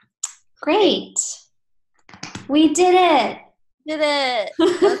Great. We did it. Did it.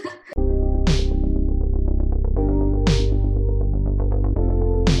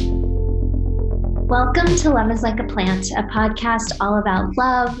 Welcome to Love is Like a Plant, a podcast all about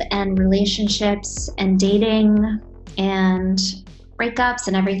love and relationships and dating and breakups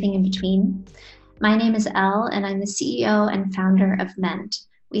and everything in between. My name is Elle, and I'm the CEO and founder of Mend.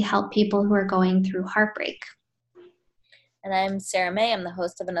 We help people who are going through heartbreak. And I'm Sarah May. I'm the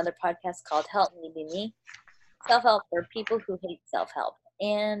host of another podcast called Help Me Be Me, self-help for people who hate self-help,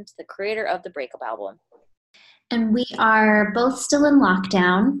 and the creator of the Breakup album. And we are both still in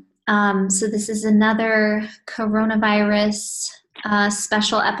lockdown. So this is another coronavirus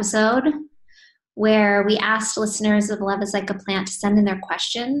special episode where we asked listeners of Love is Like a Plant to send in their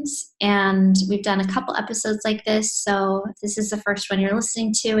questions. And we've done a couple episodes like this. So if this is the first one you're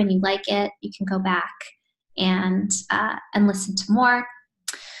listening to and you like it, you can go back and listen to more.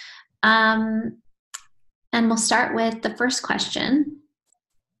 And we'll start with the first question.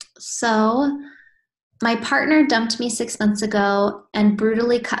 So my partner dumped me 6 months ago and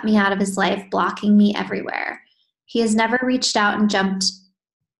brutally cut me out of his life, blocking me everywhere. He has never reached out and jumped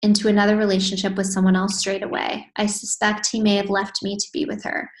into another relationship with someone else straight away. I suspect he may have left me to be with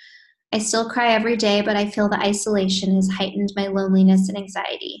her. I still cry every day, but I feel the isolation has heightened my loneliness and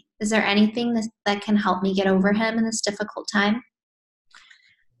anxiety. Is there anything that can help me get over him in this difficult time?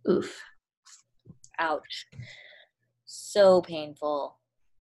 Oof. Ouch. So painful.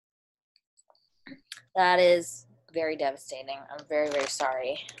 That is very devastating. I'm very, very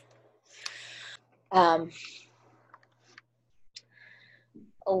sorry. A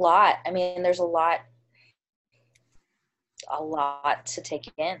lot. I mean, there's a lot to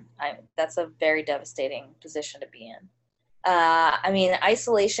take in. That's a very devastating position to be in. I mean,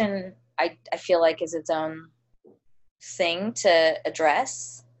 isolation, I feel like is its own thing to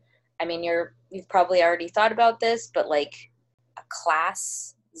address. I mean, you've probably already thought about this, but like a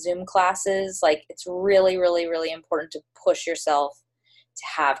class, Zoom classes, like it's really, really, really important to push yourself to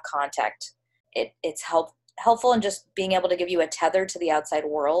have contact. It's helpful in just being able to give you a tether to the outside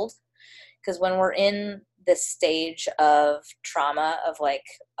world. Because when we're in this stage of trauma of like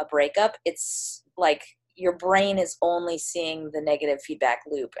a breakup, it's like your brain is only seeing the negative feedback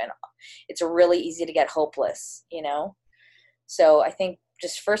loop, and it's really easy to get hopeless, you know? So I think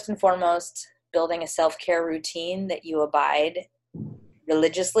just first and foremost, building a self-care routine that you abide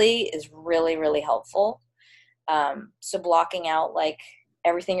religiously is really, really helpful. So blocking out like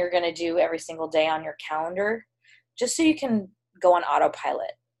everything you're going to do every single day on your calendar, just so you can go on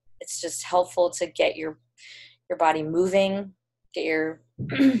autopilot. It's just helpful to get your body moving, get your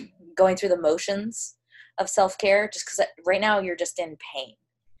going through the motions of self-care, just because right now you're just in pain.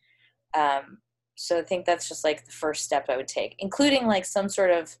 So I think that's just like the first step I would take, including like some sort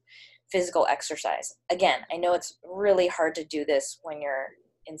of physical exercise. Again, I know it's really hard to do this when you're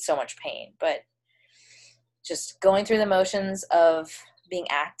in so much pain, but just going through the motions of being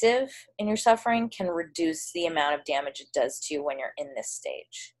active in your suffering can reduce the amount of damage it does to you when you're in this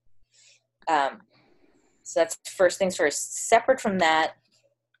stage. So that's first things first. Separate from that,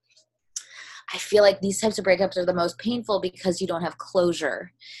 I feel like these types of breakups are the most painful because you don't have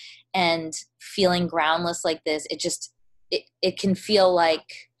closure. And feeling groundless like this, it can feel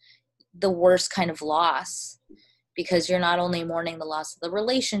like the worst kind of loss, because you're not only mourning the loss of the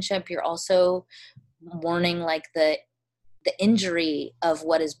relationship, you're also mourning like the injury of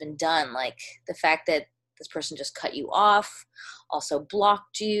what has been done, like the fact that this person just cut you off, also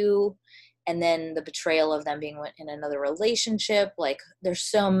blocked you, and then the betrayal of them being in another relationship. Like there's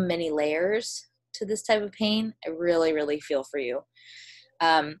so many layers to this type of pain. I really, really feel for you.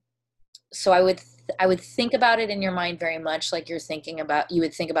 So I would think about it in your mind very much like you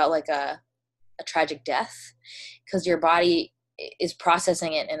would think about like a tragic death, because your body is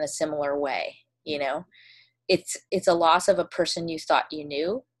processing it in a similar way. You know, it's a loss of a person you thought you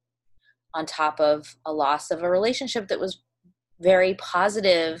knew, on top of a loss of a relationship that was very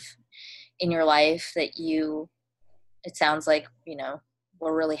positive in your life that it sounds like, you know,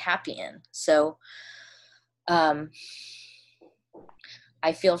 were really happy in. So,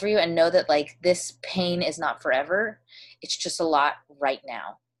 I feel for you, and know that like this pain is not forever. It's just a lot right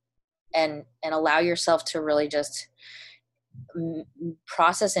now, and allow yourself to really just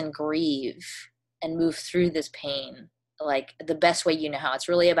process and grieve and move through this pain like the best way you know how. It's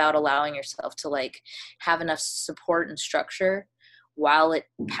really about allowing yourself to like have enough support and structure while it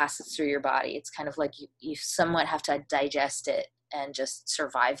passes through your body. It's kind of like you somewhat have to digest it and just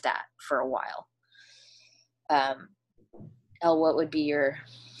survive that for a while. Elle, what would be your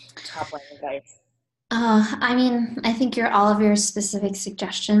top line advice? I mean, I think all of your specific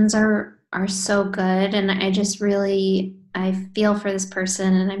suggestions are so good, and I just really I feel for this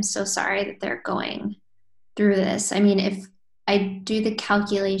person, and I'm so sorry that they're going through this. I mean, if I do the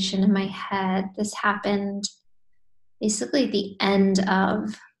calculation in my head, this happened basically at the end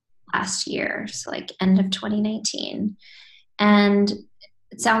of last year, so like end of 2019, and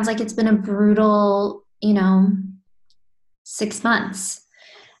it sounds like it's been a brutal, 6 months.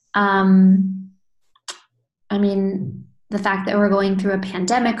 Um, I mean, the fact that we're going through a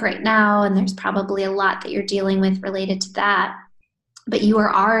pandemic right now, and there's probably a lot that you're dealing with related to that, but you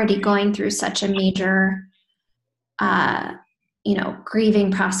are already going through such a major, uh,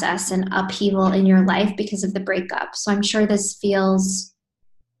 grieving process and upheaval in your life because of the breakup. So I'm sure this feels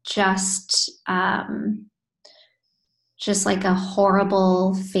just, just like a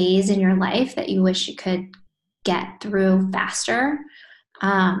horrible phase in your life that you wish you could get through faster.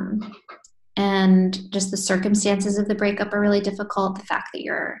 Um, and just the circumstances of the breakup are really difficult. The fact that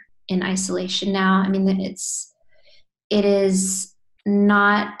you're in isolation now, I mean, it is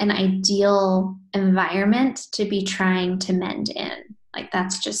not an ideal environment to be trying to mend in. Like,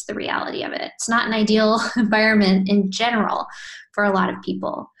 that's just the reality of it. It's not an ideal environment in general for a lot of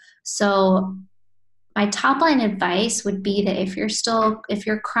people. So my top line advice would be that if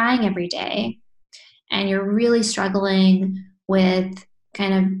you're crying every day and you're really struggling with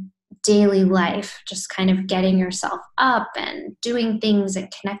kind of daily life, just kind of getting yourself up and doing things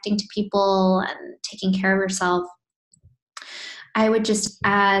and connecting to people and taking care of yourself, I would just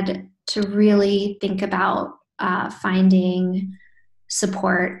add to really think about finding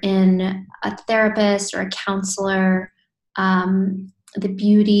support in a therapist or a counselor. The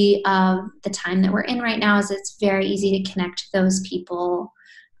beauty of the time that we're in right now is it's very easy to connect to those people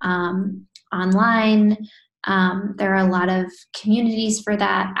online. There are a lot of communities for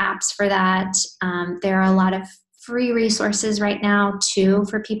that, apps for that. There are a lot of free resources right now too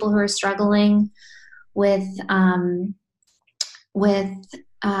for people who are struggling with with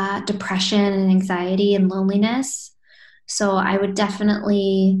depression and anxiety and loneliness. So I would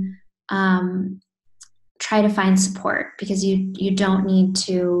definitely try to find support, because you don't need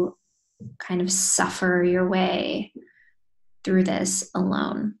to kind of suffer your way through this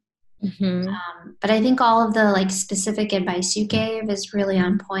alone. Mm-hmm. But I think all of the like specific advice you gave is really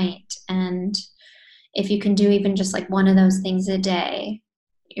on point. And if you can do even just like one of those things a day,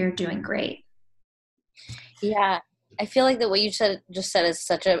 you're doing great. Yeah, I feel like that what you just said is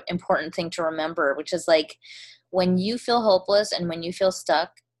such an important thing to remember, which is like when you feel hopeless and when you feel stuck,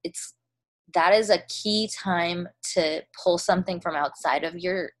 it's that is a key time to pull something from outside of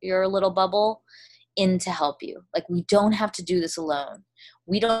your little bubble in to help you. Like, we don't have to do this alone.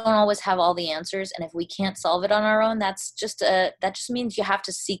 We don't always have all the answers, and if we can't solve it on our own, that just means you have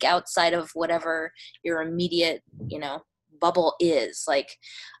to seek outside of whatever your immediate, bubble is. Like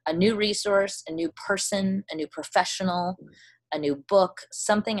a new resource, a new person, a new professional, a new book,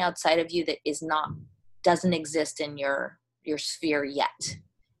 something outside of you that doesn't exist in your sphere yet.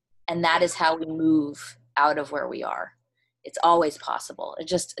 And that is how we move out of where we are. It's always possible.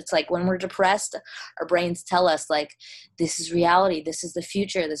 It's like when we're depressed, our brains tell us like, this is reality, this is the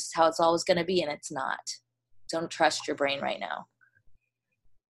future, this is how it's always going to be, and it's not. Don't trust your brain right now.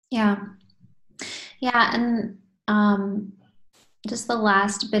 Yeah. Yeah. And just the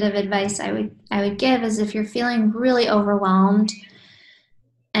last bit of advice I would give is, if you're feeling really overwhelmed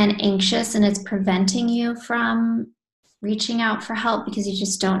and anxious and it's preventing you from reaching out for help because you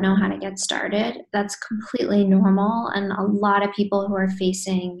just don't know how to get started, that's completely normal. And a lot of people who are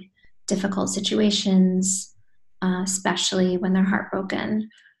facing difficult situations, especially when they're heartbroken,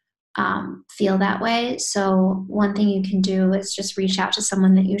 feel that way. So one thing you can do is just reach out to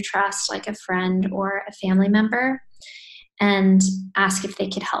someone that you trust, like a friend or a family member, and ask if they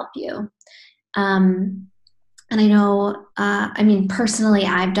could help you. And I know, I mean, personally,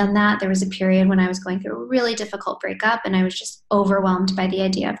 I've done that. There was a period when I was going through a really difficult breakup, and I was just overwhelmed by the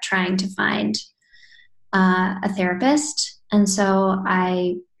idea of trying to find a therapist. And so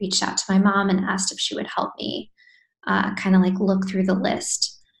I reached out to my mom and asked if she would help me kind of like look through the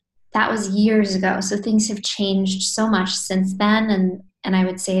list. That was years ago. So things have changed so much since then. And I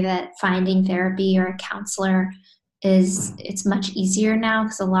would say that finding therapy or a counselor it's much easier now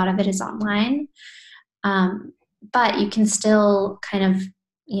because a lot of it is online. But you can still kind of,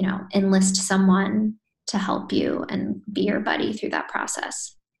 enlist someone to help you and be your buddy through that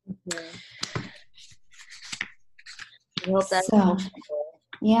process. Mm-hmm. I hope that's So,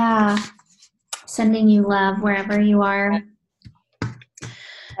 yeah, sending you love wherever you are.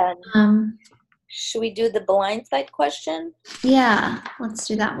 should we do the blindside question? Yeah, let's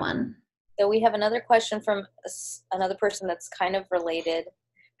do that one. So we have another question from another person that's kind of related.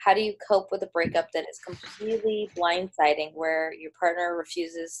 How do you cope with a breakup that is completely blindsiding, where your partner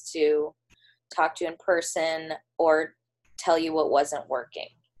refuses to talk to you in person or tell you what wasn't working?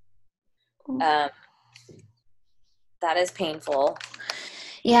 Um, that is painful.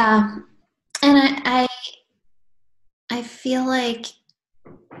 Yeah. And I feel like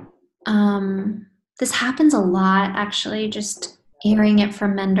this happens a lot, actually, just hearing it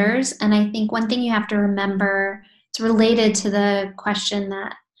from menders. And I think one thing you have to remember, it's related to the question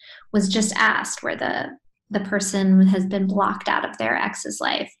that was just asked, where the person has been blocked out of their ex's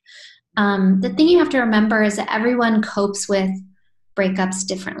life. The thing you have to remember is that everyone copes with breakups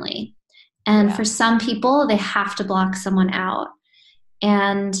differently. And for some people, they have to block someone out.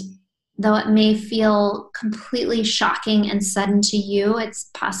 And though it may feel completely shocking and sudden to you, it's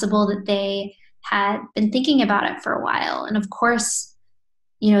possible that they had been thinking about it for a while. And of course,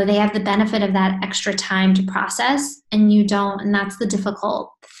 they have the benefit of that extra time to process, and you don't. And that's the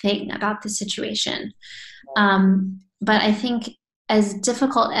difficult thing about the situation. But I think, as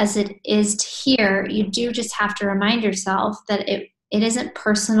difficult as it is to hear, you do just have to remind yourself that it isn't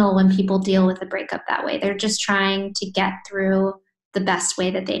personal when people deal with a breakup that way. They're just trying to get through the best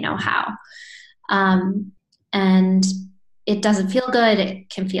way that they know how. And it doesn't feel good. It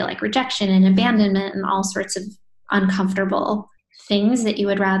can feel like rejection and abandonment and all sorts of uncomfortable things that you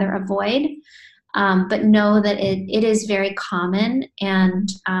would rather avoid. But know that it is very common, and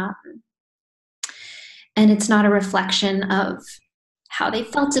it's not a reflection of how they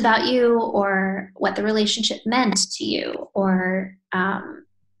felt about you or what the relationship meant to you, or a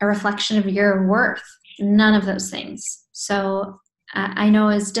reflection of your worth. None of those things. So I know,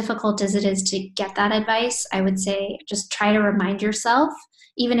 as difficult as it is to get that advice, I would say just try to remind yourself,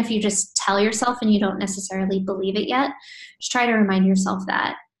 even if you just tell yourself and you don't necessarily believe it yet, just try to remind yourself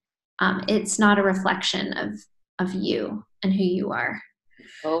that it's not a reflection of you and who you are.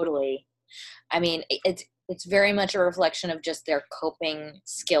 Totally. I mean, it's very much a reflection of just their coping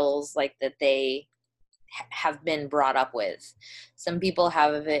skills, like that they have been brought up with. Some people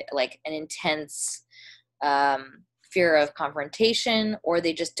have it like an intense fear of confrontation, or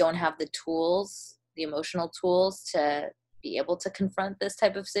they just don't have the tools, the emotional tools, to be able to confront this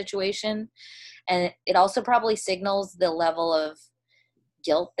type of situation. And it also probably signals the level of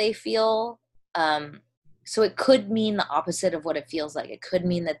guilt they feel. So it could mean the opposite of what it feels like. It could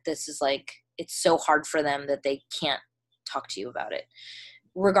mean that this is like, it's so hard for them that they can't talk to you about it.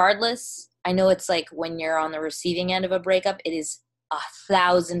 Regardless, I know it's like when you're on the receiving end of a breakup, it is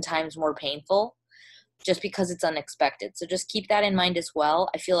 1,000 times more painful, just because it's unexpected. So just keep that in mind as well.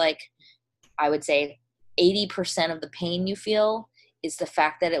 I feel like, I would say 80% of the pain you feel is the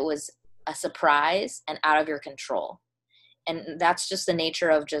fact that it was a surprise and out of your control. And that's just the nature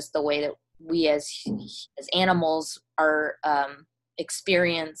of just the way that we as animals are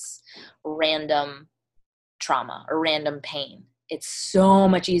experience random trauma or random pain. It's so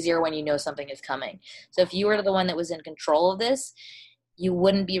much easier when you know something is coming. So if you were the one that was in control of this, you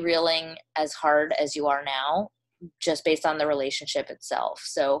wouldn't be reeling as hard as you are now, just based on the relationship itself.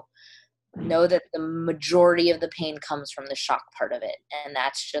 So know that the majority of the pain comes from the shock part of it. And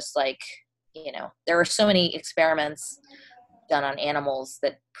that's just like, there are so many experiments done on animals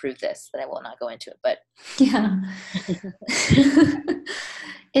that prove this that I will not go into it, but yeah.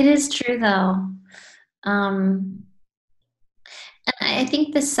 It is true, though. And I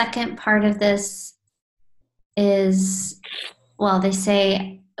think the second part of this is, well, they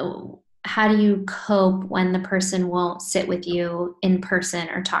say, how do you cope when the person won't sit with you in person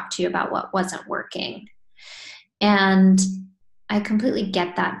or talk to you about what wasn't working? And I completely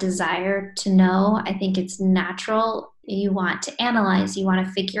get that desire to know. I think it's natural. You want to analyze, you want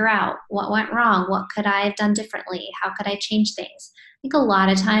to figure out what went wrong, what could I have done differently, how could I change things? I think a lot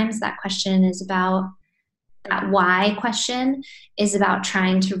of times that question is about, that why question is about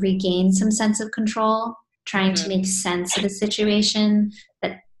trying to regain some sense of control, trying to make sense of a situation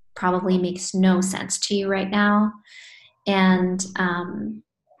that probably makes no sense to you right now. And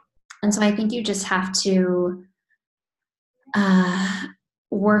so I think you just have to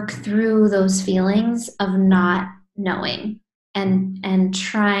work through those feelings of not knowing, and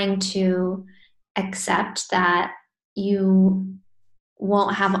trying to accept that you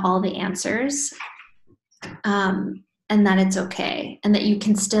won't have all the answers, and that it's okay, and that you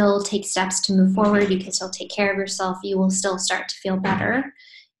can still take steps to move forward. You can still take care of yourself. You will still start to feel better,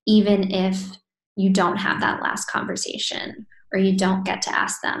 even if you don't have that last conversation, or you don't get to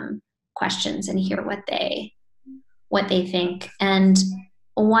ask them questions and hear what they think. And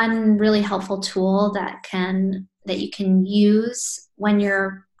one really helpful tool that you can use when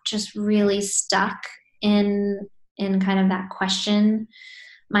you're just really stuck in kind of that question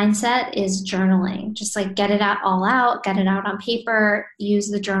mindset is journaling. Just like get it all out, get it out on paper, use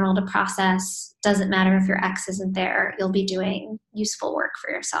the journal to process. Doesn't matter if your ex isn't there, you'll be doing useful work for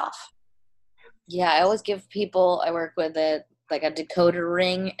yourself. Yeah, I always give people I work with a decoder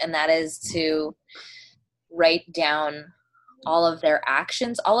ring, and that is to write down all of their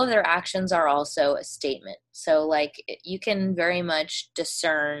actions. All of their actions are also a statement. So like you can very much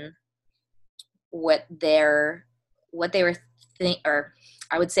discern what they were or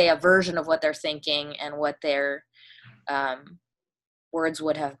I would say a version of what they're thinking and what their words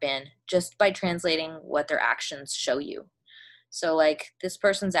would have been just by translating what their actions show you. So like this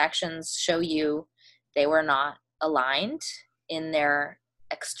person's actions show you they were not aligned in their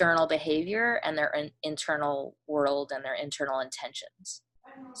external behavior and their internal world and their internal intentions.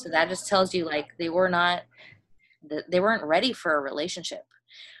 So that just tells you like they weren't ready for a relationship.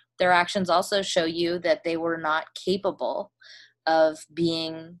 Their actions also show you that they were not capable of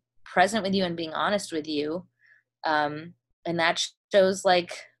being present with you and being honest with you. And that shows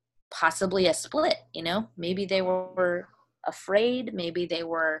like possibly a split, maybe they were afraid, maybe they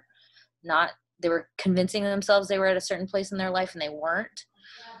were convincing themselves they were at a certain place in their life and they weren't.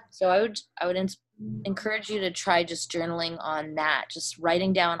 So I would encourage you to try just journaling on that, just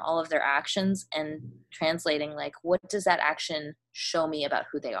writing down all of their actions and translating like, what does that action show me about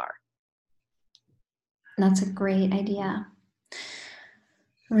who they are? That's a great idea.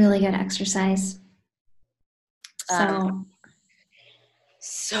 Really good exercise.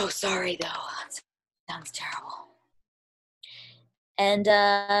 So sorry though. That sounds terrible. And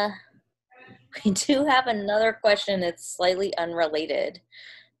we do have another question that's slightly unrelated.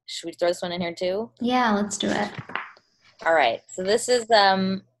 Should we throw this one in here too? Yeah, let's do it. All right. So this is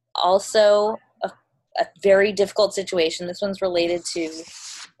also a very difficult situation. This one's related to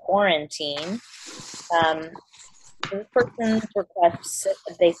quarantine. This person's request,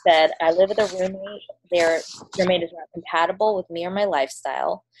 they said, I live with a roommate. Their roommate is not compatible with me or my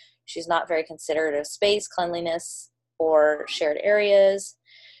lifestyle. She's not very considerate of space, cleanliness, or shared areas.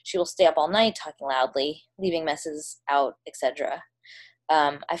 She will stay up all night talking loudly, leaving messes out, etc.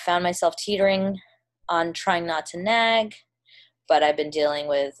 I found myself teetering on trying not to nag, but I've been dealing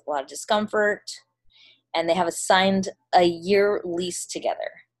with a lot of discomfort, and they have signed a year lease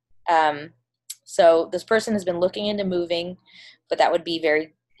together. So this person has been looking into moving, but that would be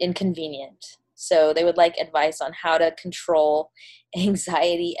very inconvenient. So they would like advice on how to control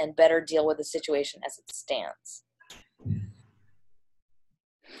anxiety and better deal with the situation as it stands.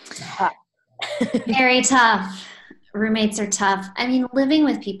 Tough. Very tough. Roommates are tough. I mean, living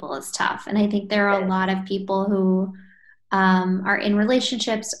with people is tough. And I think there are a lot of people who are in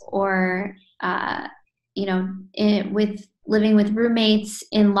relationships or, with living with roommates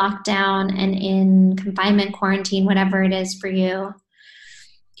in lockdown and in confinement, quarantine, whatever it is for you,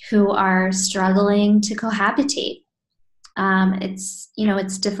 who are struggling to cohabitate.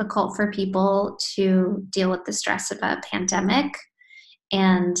 It's difficult for people to deal with the stress of a pandemic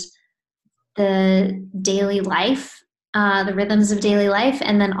and the daily life, the rhythms of daily life,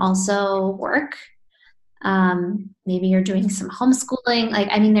 and then also work. Maybe you're doing some homeschooling.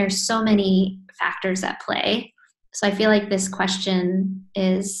 There's so many factors at play. So I feel like this question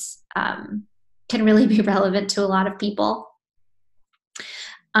can really be relevant to a lot of people.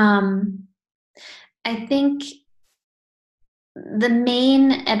 I think the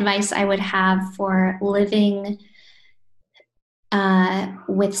main advice I would have for living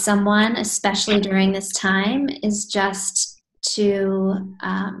with someone, especially during this time, is just to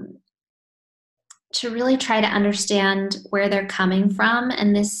really try to understand where they're coming from.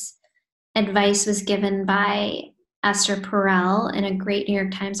 And this advice was given by Esther Perel in a great New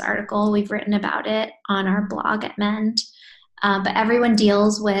York Times article. We've written about it on our blog at Mend. But everyone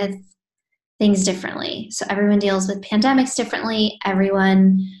deals with things differently. So everyone deals with pandemics differently.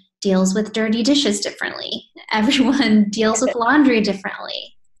 Everyone deals with dirty dishes differently. Everyone deals with laundry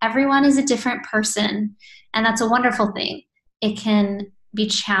differently. Everyone is a different person, and that's a wonderful thing. It can be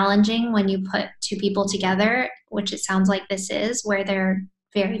challenging when you put two people together, which it sounds like this is, where they're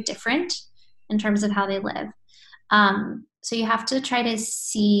very different in terms of how they live. So you have to try to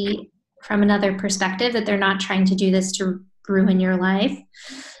see from another perspective that they're not trying to do this to ruin your life.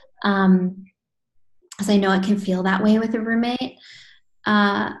 Because I know it can feel that way with a roommate.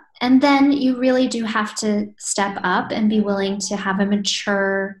 And then you really do have to step up and be willing to have a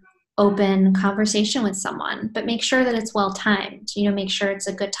mature, open conversation with someone, but make sure that it's well timed. Make sure it's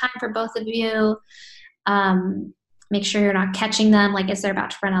a good time for both of you. Make sure you're not catching them like as they're about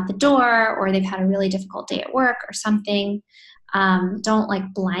to run out the door or they've had a really difficult day at work or something. Don't like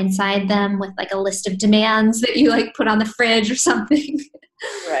blindside them with like a list of demands that you like put on the fridge or something.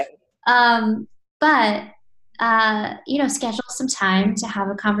 Right. um, but schedule some time to have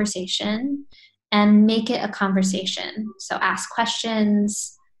a conversation and make it a conversation. So ask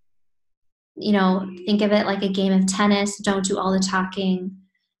questions. Think of it like a game of tennis. Don't do all the talking.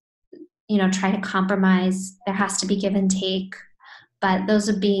 Try to compromise. There has to be give and take. But those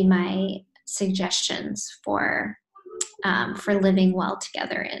would be my suggestions for living well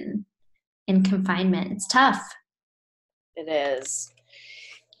together in confinement. It's tough. It is.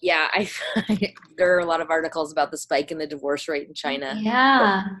 Yeah, there are a lot of articles about the spike in the divorce rate in China.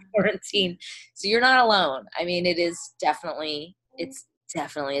 Yeah. Quarantine. So you're not alone. I mean, it's definitely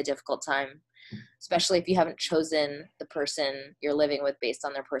a difficult time, especially if you haven't chosen the person you're living with based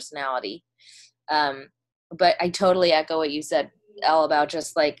on their personality. But I totally echo what you said, Elle, about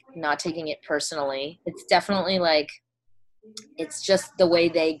just like not taking it personally. It's definitely like, it's just the way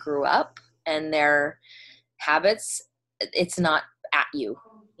they grew up and their habits. It's not at you,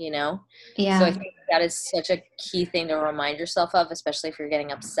 you know? So I Yeah. think that is such a key thing to remind yourself of, especially if you're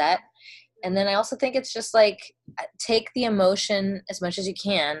getting upset. And then I also think it's just like, take the emotion as much as you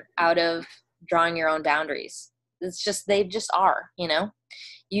can out of drawing your own boundaries. It's just, they just are, you know?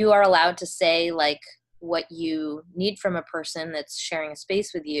 You are allowed to say like what you need from a person that's sharing a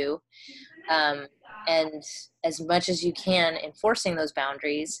space with you. And as much as you can enforcing those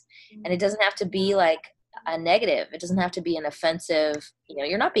boundaries. And it doesn't have to be like a negative. It doesn't have to be an offensive,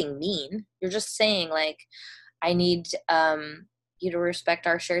 you're not being mean. You're just saying like, I need you to respect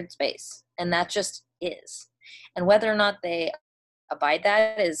our shared space. And that just is. And whether or not they abide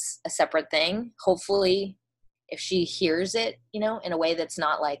that is a separate thing. Hopefully, if she hears it, in a way that's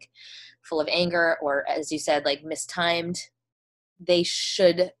not like full of anger or, as you said, like mistimed, they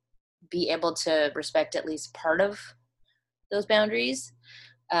should be able to respect at least part of those boundaries.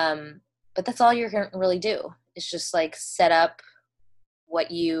 But that's all you're going to really do. It's just like set up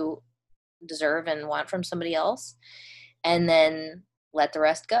what you deserve and want from somebody else and then let the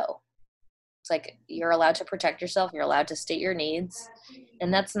rest go. It's like you're allowed to protect yourself. You're allowed to state your needs.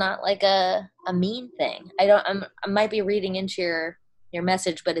 And that's not like a mean thing. I might be reading into your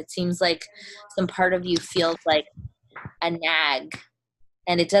message, but it seems like some part of you feels like a nag,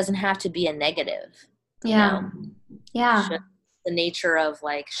 and it doesn't have to be a negative, Yeah. It's Yeah. just the nature of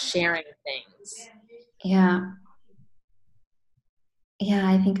like sharing things. Yeah. Yeah.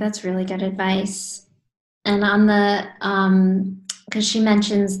 I think that's really good advice. And on because she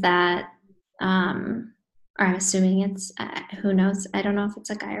mentions that, or I'm assuming it's, who knows? I don't know if it's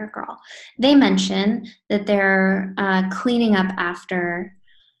a guy or girl. They mention that they're cleaning up after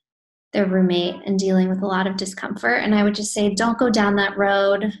their roommate and dealing with a lot of discomfort. And I would just say, don't go down that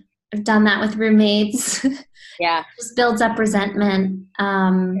road. I've done that with roommates. Yeah. Just builds up resentment.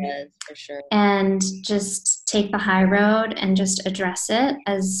 Yes, for sure. And just take the high road and just address it.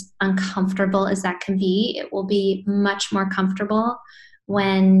 As uncomfortable as that can be, it will be much more comfortable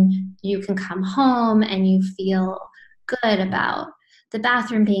when you can come home and you feel good about the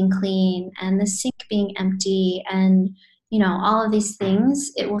bathroom being clean and the sink being empty and all of these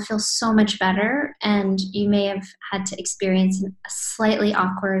things. It will feel so much better, and you may have had to experience a slightly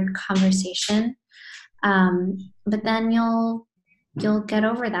awkward conversation, but then you'll get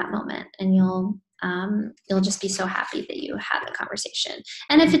over that moment, and you'll just be so happy that you had the conversation.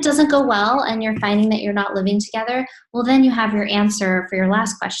 And if it doesn't go well and you're finding that you're not living together, well, then you have your answer for your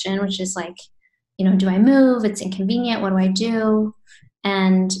last question, which is like, do I move? It's inconvenient. What do I do?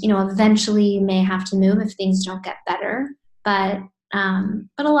 And eventually you may have to move if things don't get better. But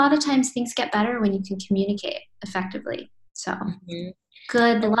a lot of times things get better when you can communicate effectively. So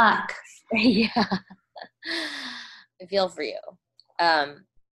good luck. Yeah. I feel for you.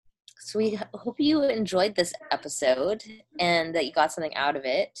 So we hope you enjoyed this episode and that you got something out of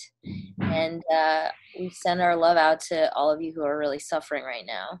it. And we send our love out to all of you who are really suffering right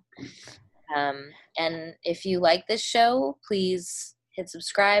now. And if you like this show, please hit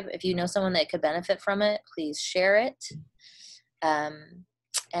subscribe. If you know someone that could benefit from it, please share it.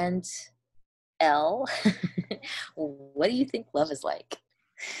 And Elle, what do you think love is like?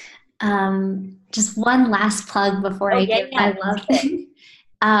 Just one last plug before I give my love thing.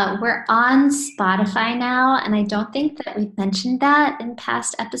 We're on Spotify now, and I don't think that we've mentioned that in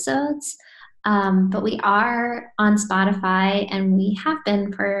past episodes, but we are on Spotify, and we have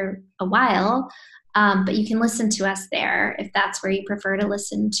been for a while, but you can listen to us there if that's where you prefer to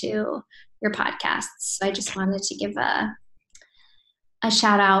listen to your podcasts. So I just wanted to give a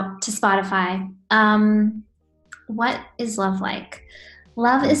shout out to Spotify. What is love like?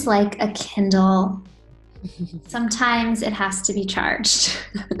 Love is like a Kindle Sometimes it has to be charged.